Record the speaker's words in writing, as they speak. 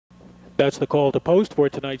That's the call to post for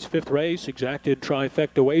tonight's fifth race. Exacted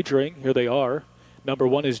trifecta wagering. Here they are. Number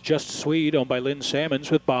 1 is Just Sweet, owned by Lynn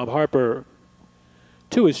Salmons with Bob Harper.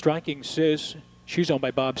 2 is Striking Sis. She's owned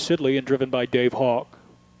by Bob Sidley and driven by Dave Hawk.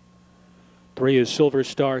 3 is Silver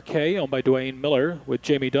Star K, owned by Dwayne Miller with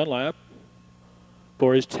Jamie Dunlap.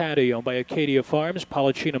 4 is Taddy, owned by Acadia Farms,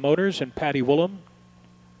 Policina Motors, and Patty Woolham.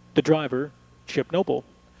 The driver, Chip Noble.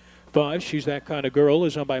 5, She's That Kind of Girl,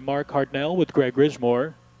 is owned by Mark Hartnell with Greg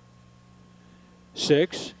Rismore.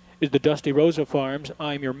 6 is the Dusty Rosa Farms,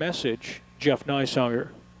 I'm Your Message, Jeff Nysonger.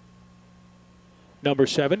 Number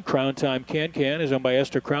 7, Crown Time Can Can, is owned by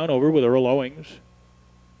Esther Crownover with Earl Owings.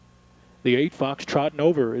 The 8, Fox Trottin'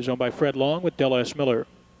 Over, is owned by Fred Long with Del S. Miller.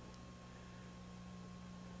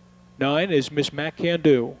 9 is Miss Mac Can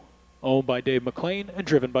Do, owned by Dave McLean and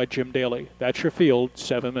driven by Jim Daly. That's your field,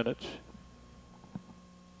 7 minutes.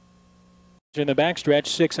 In the backstretch,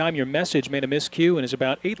 6, I'm Your Message, made a miscue and is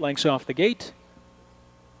about 8 lengths off the gate.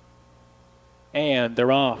 And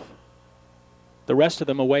they're off. The rest of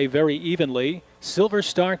them away very evenly. Silver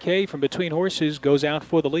Star K from between horses goes out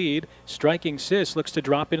for the lead. Striking Sis looks to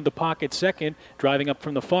drop into the pocket second. Driving up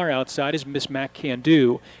from the far outside is Miss Mac Can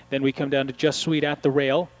Do. Then we come down to Just Sweet at the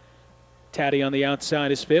rail. Taddy on the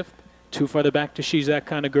outside is 5th. 2 farther back to She's That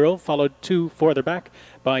Kind of Girl, followed 2 farther back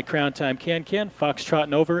by Crown Time Can Can, Fox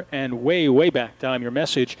Trottin' Over, and way back to I'm Your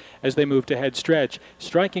Message as they move to head stretch.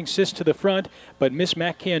 Striking Sis to the front, but Miss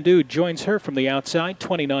Mac Can Do joins her from the outside,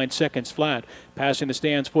 29 seconds flat. Passing the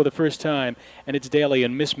stands for the first time, and it's Daly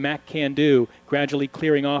and Miss Mac Can Do gradually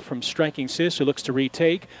clearing off from Striking Sis, who looks to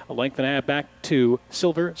retake a length and a half back to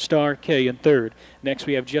Silver Star K in 3rd. Next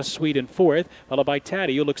we have Just Sweet in 4th, followed by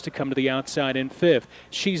Taddy, who looks to come to the outside in 5th.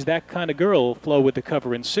 She's That Kind of Girl flow with the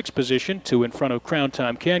cover in 6th position, 2 in front of Crown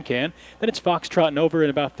Time Can Can. Then it's Fox Trottin' Over and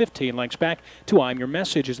about 15 lengths back to I'm Your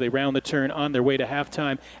Message as they round the turn on their way to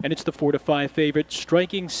halftime. And it's the 4-5 favorite,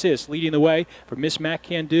 Striking Sis, leading the way for Miss Mac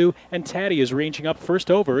Can Do, and Taddy is ranging up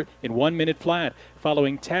first over in 1 minute flat.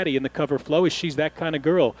 Following Taddy in the cover flow is She's That Kind of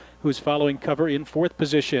Girl, who's following cover in 4th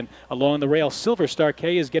position. Along the rail, Silver Star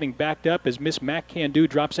K is getting backed up as Miss Mac Can Do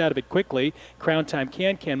drops out of it quickly. Crown Time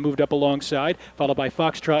Can Can moved up alongside, followed by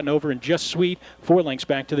Fox Trottin' Over and Just Sweet, 4 lengths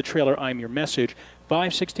back to the trailer I'm Your Message.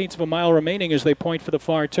 5/16 of a mile remaining as they point for the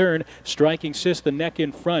far turn. Striking Sis, the neck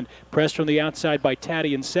in front. Pressed from the outside by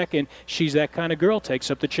Taddy in 2nd. She's That Kind of Girl takes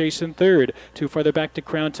up the chase in 3rd. 2 farther back to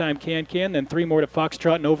Crown Time Can Can, then 3 more to Fox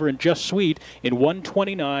Trottin' Over and Just Sweet in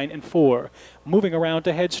 1:29 and 4. Moving around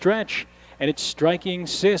to head stretch. And it's Striking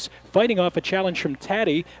Sis fighting off a challenge from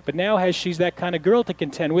Taddy, but now has She's That Kind of Girl to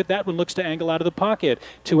contend with. That one looks to angle out of the pocket.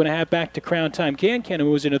 2.5 back to Crown Time Can Can,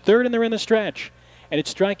 who was in a 3rd, and they're in the stretch. And it's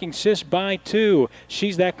Striking Sis by 2.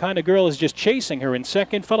 She's That Kind of Girl is just chasing her in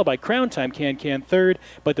 2nd, followed by Crown Time Can Can 3rd.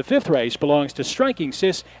 But the 5th race belongs to Striking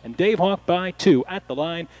Sis and Dave Hawk by 2 at the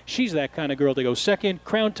line. She's That Kind of Girl to go 2nd,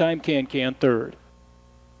 Crown Time Can Can 3rd.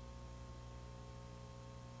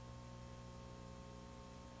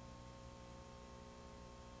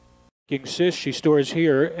 Striking Sis, she stores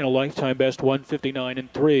here in a lifetime best 159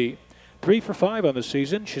 and 3. 3 for 5 on the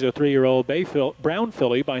season. She's a 3-year-old brown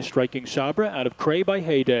filly by Striking Sabra out of Cray by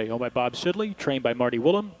Heyday, owned by Bob Sidley, trained by Marty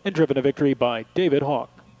Woolham, and driven to victory by David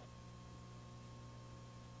Hawk.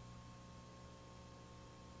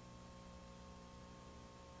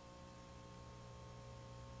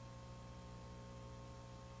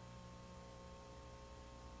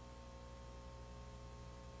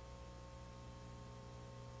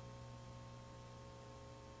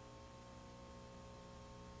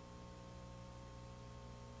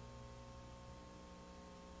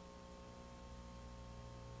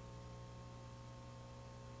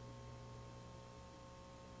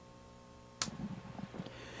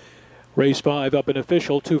 Race 5 up and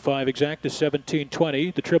official, 2-5 exact is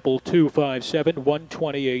 17:20. The triple 257,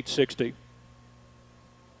 128.60.